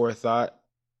 Before thought,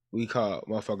 we call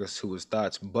motherfuckers who was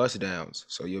thoughts bust downs.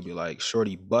 So you'll be like,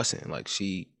 shorty bussin', like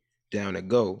she down to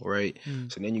go, right?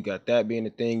 So then you got that being the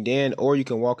thing. Then, or you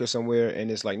can walk in somewhere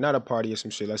and it's like not a party or some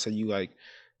shit. Let's say you like,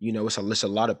 it's a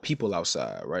lot of people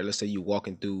outside, right? Let's say you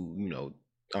walking through,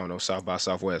 I don't know, South by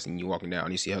Southwest, and you walking down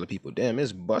and you see hella people. Damn,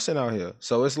 it's bussin' out here.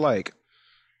 So it's like,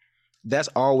 that's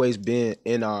always been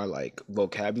in our like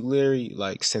vocabulary,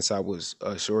 like since I was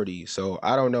a shorty. So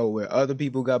I don't know where other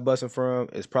people got bussin' from.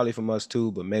 It's probably from us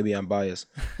too, but maybe I'm biased.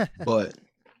 But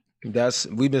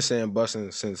we've been saying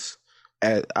bussin' since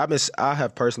I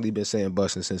have personally been saying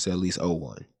bussin' since at least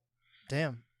 01.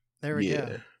 Damn. There we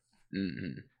go.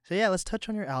 Mm-hmm. So yeah, let's touch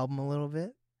on your album a little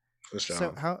bit. For sure.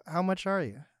 So how much are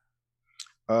you?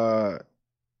 I'm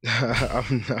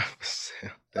not.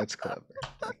 That's clever.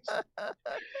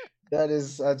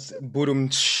 That's boom.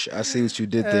 I see what you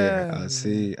did there. I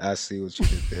see what you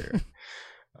did there.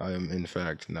 I am in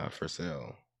fact not for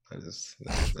sale. That is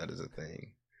a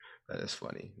thing. That is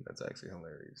funny. That's actually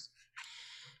hilarious.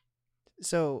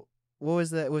 So, what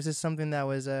was that? Was this something that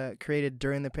was created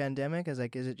during the pandemic? Is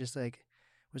it just like,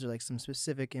 was there like some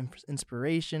specific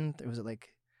inspiration? Was it like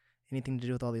anything to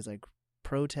do with all these like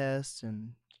protests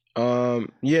and?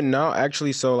 Yeah, no,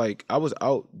 actually, so like I was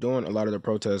out doing a lot of the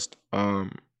protest.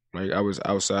 Like I was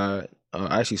outside.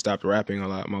 I actually stopped rapping a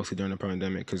lot, mostly during the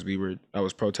pandemic, because I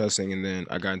was protesting, and then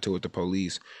I got into it with the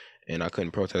police, and I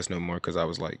couldn't protest no more because I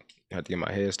was like had to get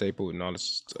my head stapled and all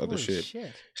this other Holy shit.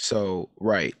 shit. So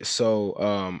right,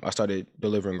 so I started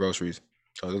delivering groceries.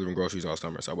 So I was delivering groceries all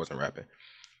summer, so I wasn't rapping.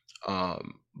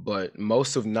 But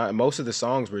most of the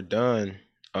songs were done.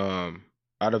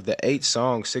 Out of the 8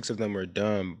 songs, 6 of them were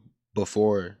done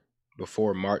before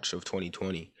March of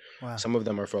 2020. Wow. Some of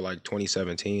them are for like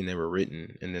 2017. They were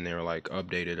written and then they were like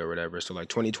updated or whatever. So like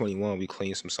 2021, we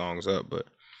cleaned some songs up, but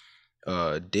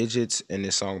Digits and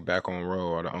this song Back on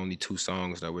Road are the only 2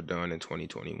 songs that were done in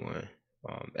 2021.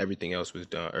 Everything else was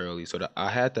done early. So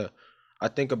I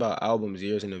think about albums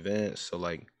years in advance. So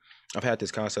like I've had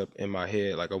this concept in my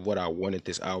head like of what I wanted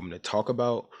this album to talk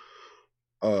about.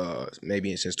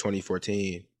 Maybe since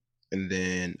 2014, and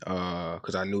then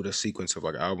because I knew the sequence of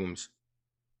like albums,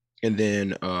 and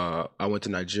then I went to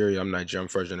Nigeria. I'm Nigerian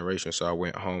first generation, so I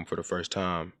went home for the first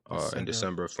time in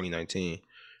December of 2019.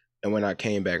 And when I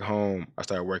came back home, I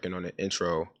started working on the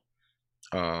intro.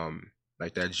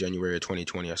 Like that January of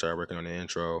 2020, I started working on the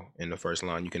intro. And the first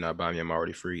line, "You cannot buy me, I'm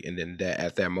already free." And then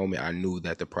at that moment, I knew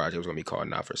that the project was gonna be called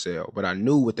Not for Sale. But I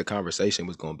knew what the conversation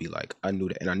was gonna be like. I knew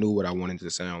that, and I knew what I wanted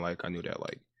to sound like. I knew that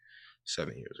like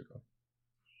 7 years ago.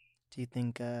 Do you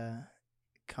think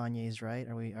Kanye's right?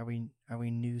 Are we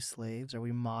new slaves? Are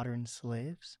we modern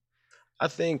slaves? I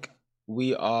think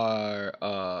we are.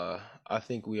 I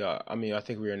think we are. I mean, I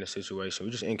think we're in a situation.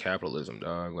 We're just in capitalism,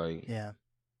 dog. Like, Yeah.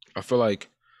 I feel like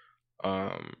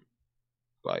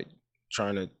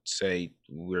trying to say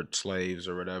we're slaves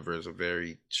or whatever is a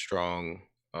very strong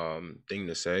thing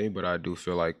to say, but I do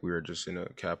feel like we're just in a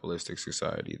capitalistic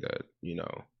society that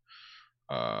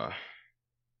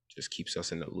just keeps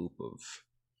us in the loop of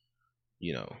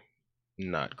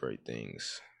not great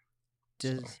things.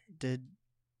 Did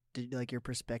like your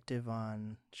perspective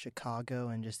on Chicago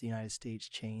and just the United States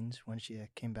change once you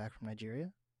came back from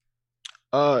Nigeria?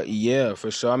 Yeah, for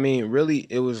sure. I mean, really,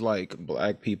 it was like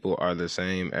black people are the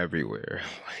same everywhere.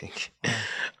 Like,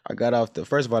 I got off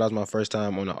first of all, that was my first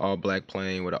time on an all-black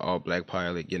plane with an all-black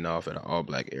pilot getting off at an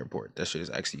all-black airport. That shit is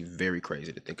actually very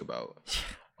crazy to think about.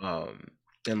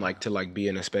 And like to like be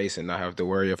in a space and not have to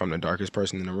worry if I'm the darkest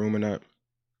person in the room or not.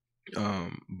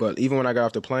 But even when I got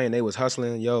off the plane, they was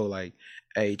hustling, like,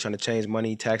 hey, trying to change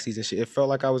money, taxis and shit. It felt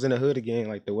like I was in the hood again,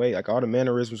 like the way, like all the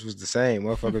mannerisms was the same.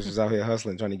 Motherfuckers was out here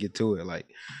hustling, trying to get to it. Like,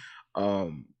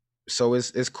 so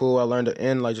it's cool. I learned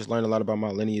just learned a lot about my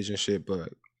lineage and shit. But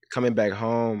coming back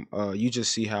home, you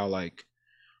just see how like,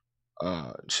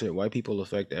 white people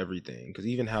affect everything. Because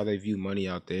even how they view money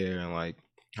out there and like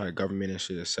how the government and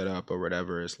shit is set up or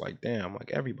whatever, it's like, damn,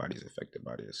 like everybody's affected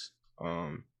by this.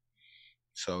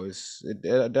 So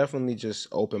it definitely just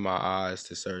opened my eyes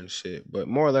to certain shit, but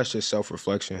more or less just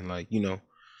self-reflection. Like,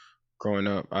 growing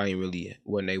up, I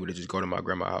wasn't able to just go to my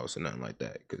grandma's house or nothing like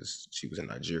that because she was in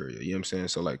Nigeria. You know what I'm saying?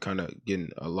 So like kind of getting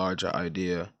a larger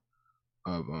idea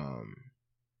of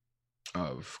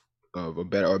a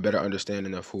better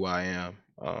understanding of who I am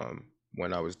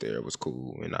when I was there was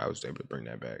cool, and I was able to bring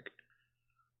that back.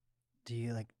 Do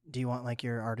you want like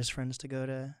your artist friends to go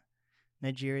to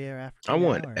Nigeria or Africa? I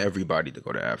want everybody to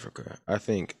go to Africa. I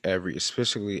think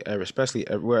especially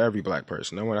every black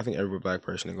person. I think every black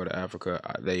person to go to Africa.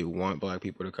 They want black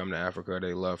people to come to Africa.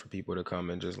 They love for people to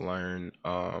come and just learn,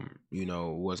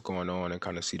 what's going on and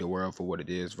kind of see the world for what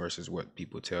it is versus what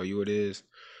people tell you it is.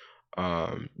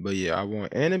 But yeah, I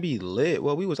want and to be lit.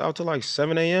 Well, we was out till like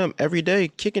 7 a.m. every day,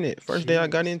 kicking it. First day I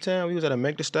got in town, we was at a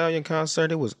Meg Thee Stallion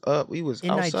concert. It was up. We was in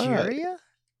outside. Nigeria?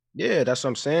 Yeah, that's what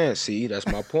I'm saying. See, that's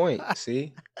my point.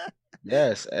 See?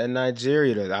 Yes, in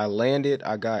Nigeria. I landed,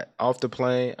 I got off the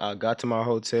plane, I got to my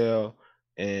hotel,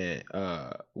 and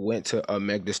went to a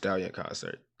Meg Thee Stallion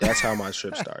concert. That's how my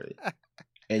trip started.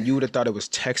 And you would have thought it was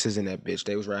Texas in that bitch.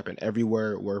 They was rapping every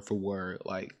word for word.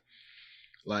 Like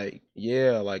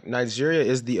Nigeria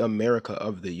is the America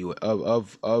of the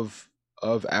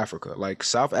of Africa. Like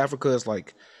South Africa is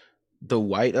like the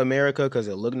white America because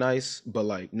it looked nice, but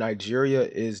like Nigeria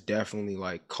is definitely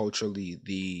like culturally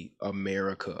the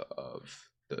America of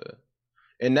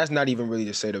and that's not even really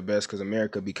to say the best because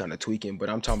America be kind of tweaking, but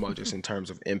I'm talking about just in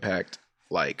terms of impact,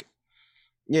 like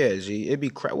Yeah, G, it'd be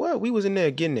crack. What? We was in there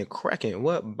getting it cracking.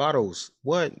 What bottles?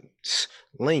 What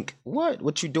link?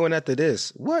 What you doing after this?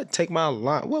 What? Take my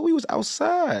line. What? We was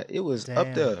outside. It was up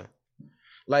Damn. there.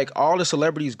 Like all the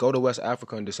celebrities go to West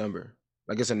Africa in December.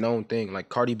 Like it's a known thing. Like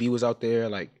Cardi B was out there.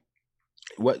 Like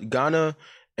what Ghana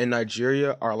and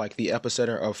Nigeria are like the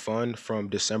epicenter of fun from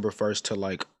December 1st to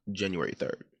like January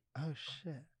 3rd. Oh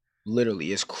shit.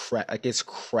 Literally, it's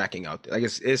cracking out there. Like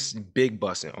it's big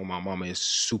busting. Oh my mama, it's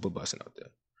super busting out there.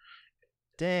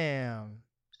 Damn.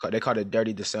 They call it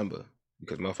Dirty December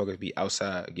because motherfuckers be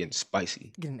outside getting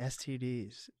spicy. Getting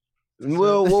STDs.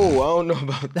 Well, whoa, I don't know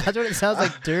about that. That's what it sounds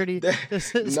like, dirty.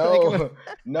 No,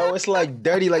 no, it's like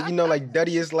dirty, like like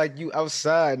dirty is like you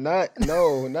outside, no,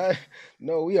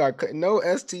 we are no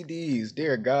STDs,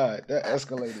 dear God, that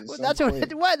escalated. Well, that's what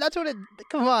it, what? That's what it,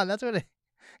 come on, that's what it.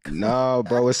 No,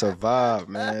 bro, it's a vibe,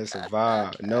 man. It's a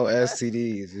vibe. No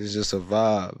STDs. It's just a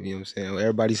vibe. You know what I'm saying?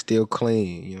 Everybody's still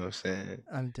clean. You know what I'm saying?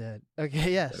 I'm dead.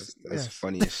 Okay, yes. That's yes.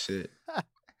 funny as shit.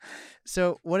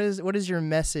 So what is your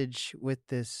message with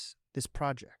this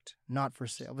project? Not for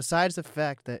sale. Besides the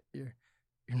fact that you're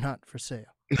not for sale.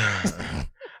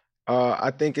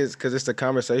 I think it's because it's the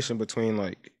conversation between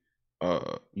like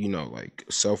like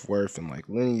self-worth and like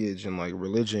lineage and like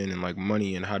religion and like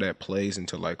money and how that plays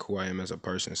into like who I am as a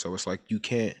person. So it's like you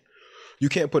can't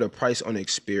put a price on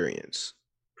experience,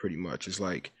 pretty much. It's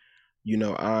like,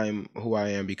 I'm who I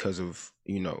am because of,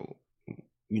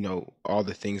 all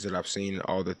the things that I've seen,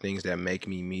 all the things that make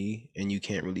me me, and you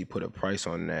can't really put a price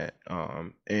on that.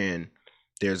 And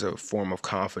there's a form of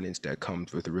confidence that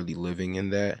comes with really living in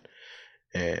that.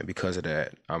 And because of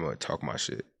that, I'm gonna talk my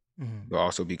shit. But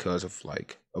also because of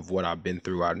what I've been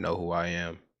through, I know who I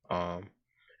am.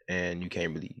 And you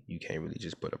can't really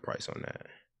just put a price on that.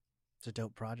 It's a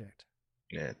dope project.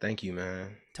 Yeah, thank you,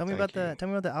 man. Tell me about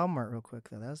the album art real quick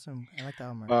though. I like the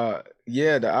album art.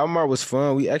 Yeah, the album art was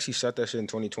fun. We actually shot that shit in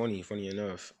 2020, funny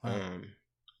enough. Wow.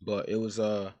 But it was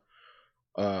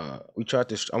we tried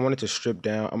to I wanted to strip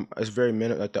down. It's very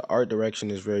like the art direction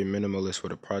is very minimalist for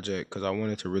the project because I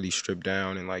wanted to really strip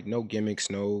down and like no gimmicks,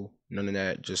 none of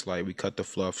that, just like we cut the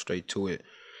fluff straight to it.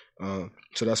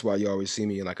 So that's why you always see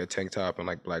me in like a tank top and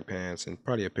like black pants and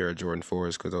probably a pair of Jordan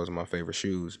 4s because those are my favorite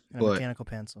shoes. And a mechanical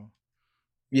pencil.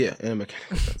 Yeah, and a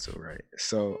mechanical pencil, right.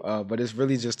 So but it's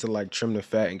really just to like trim the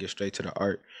fat and get straight to the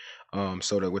art.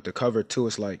 So that with the cover too,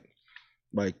 it's like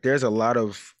there's a lot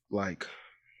of like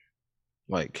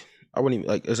I wouldn't even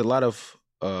like there's a lot of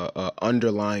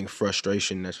underlying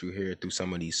frustration that you hear through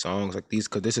some of these songs like these,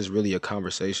 because this is really a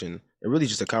conversation. It really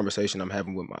just a conversation I'm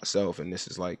having with myself, and this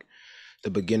is like the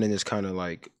beginning is kind of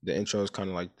like the intro is kind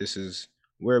of like this is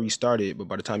where we started, but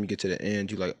by the time you get to the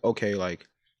end, you're like, okay, like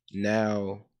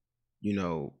now,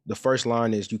 the first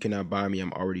line is you cannot buy me,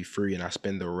 I'm already free, and I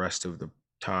spend the rest of the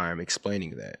time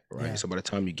explaining that, right? Yeah. So by the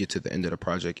time you get to the end of the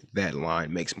project, that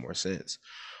line makes more sense.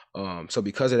 So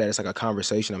because of that, it's like a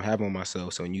conversation I'm having with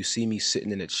myself. So when you see me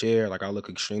sitting in a chair, like I look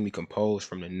extremely composed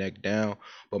from the neck down,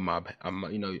 but my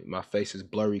face is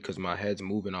blurry because my head's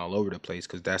moving all over the place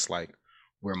because that's like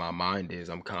where my mind is.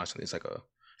 I'm constantly, it's like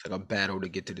a battle to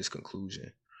get to this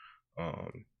conclusion.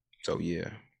 So yeah.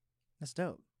 That's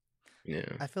dope. Yeah.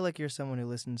 I feel like you're someone who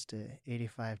listens to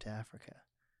 85 to Africa.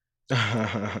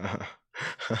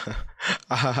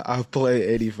 I've played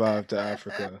 85 to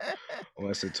Africa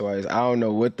once or twice. I don't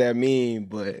know what that means,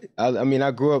 but I mean,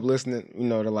 I grew up listening,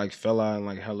 to like Fela and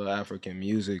like hella African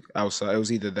music outside. It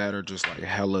was either that or just like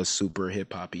hella super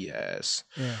hip hoppy ass,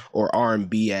 or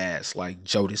R&B ass, like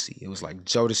Jodeci. It was like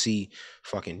Jodeci,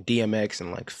 fucking DMX,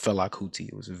 and like Fela Kuti.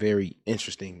 It was a very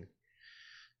interesting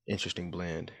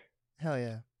blend. Hell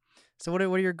yeah. So what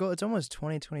are your goals? It's almost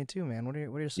 2022, man. What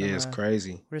are some? Yeah, it's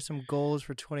crazy. What are some goals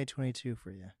for 2022 for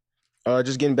you?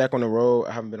 Just getting back on the road.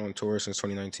 I haven't been on tour since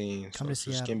 2019. Come to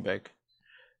Seattle. Just getting back.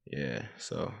 Yeah,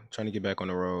 so trying to get back on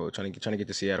the road. Trying to get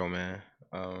to Seattle, man.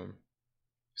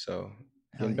 So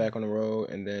getting back on the road,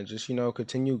 and then just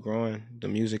continue growing the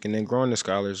music, and then growing the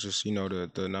scholars. Just the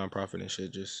nonprofit and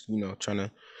shit. Just trying to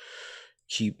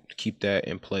keep that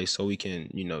in place so we can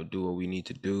do what we need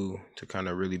to do to kind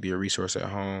of really be a resource at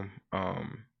home.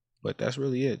 But that's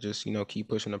really it. Just keep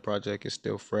pushing the project. It's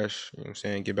still fresh. You know what I'm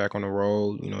saying? Get back on the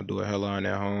road. Do a headline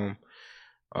at home.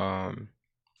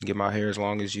 Get my hair as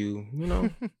long as you.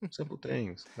 Simple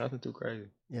things. Nothing too crazy.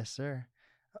 Yes, sir.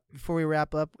 Before we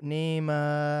wrap up, name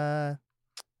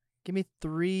give me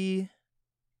 3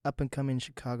 up and coming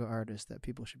Chicago artists that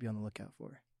people should be on the lookout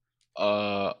for.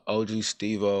 OG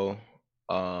Steve-O.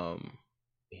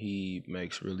 He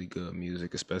makes really good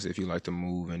music, especially if you like to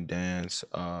move and dance.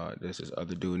 There's this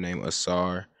other dude named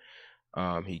Asar.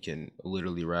 He can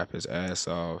literally rap his ass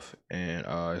off, and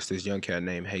it's this young cat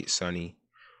named Hate Sunny,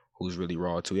 who's really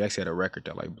raw too. He actually had a record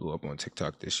that like blew up on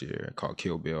TikTok this year called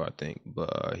Kill Bill, I think.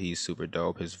 But he's super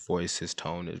dope. His voice, his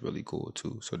tone is really cool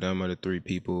too. So them are the three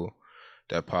people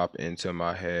that pop into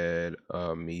my head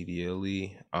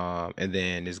immediately. And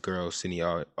then this girl, Cindy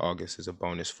August, is a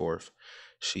bonus fourth.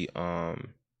 She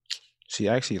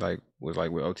actually like was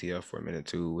like with OTF for a minute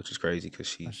too, which is crazy because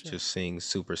she just sings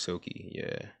super silky.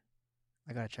 Yeah.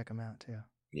 I gotta check them out too.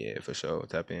 Yeah, for sure.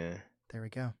 Tap in. There we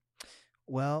go.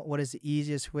 Well, what is the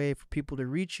easiest way for people to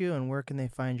reach you, and where can they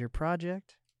find your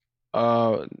project?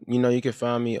 You can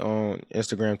find me on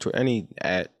Instagram, to any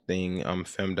 @thing.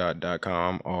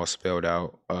 Femdot.com, all spelled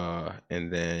out.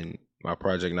 And then my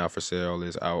project Not For Sale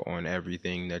is out on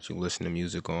everything that you listen to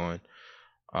music on.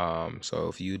 So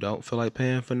if you don't feel like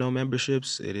paying for no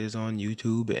memberships, it is on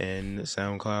YouTube and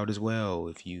SoundCloud as well.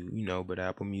 If but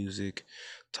Apple Music,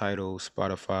 Tidal,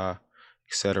 Spotify,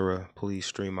 etc. Please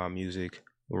stream my music.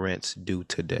 Rents due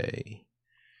today.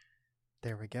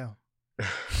 There we go.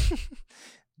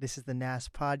 This is the NAS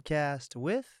podcast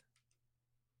with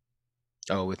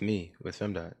me, with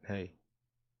Femdot. Hey.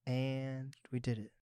 And we did it.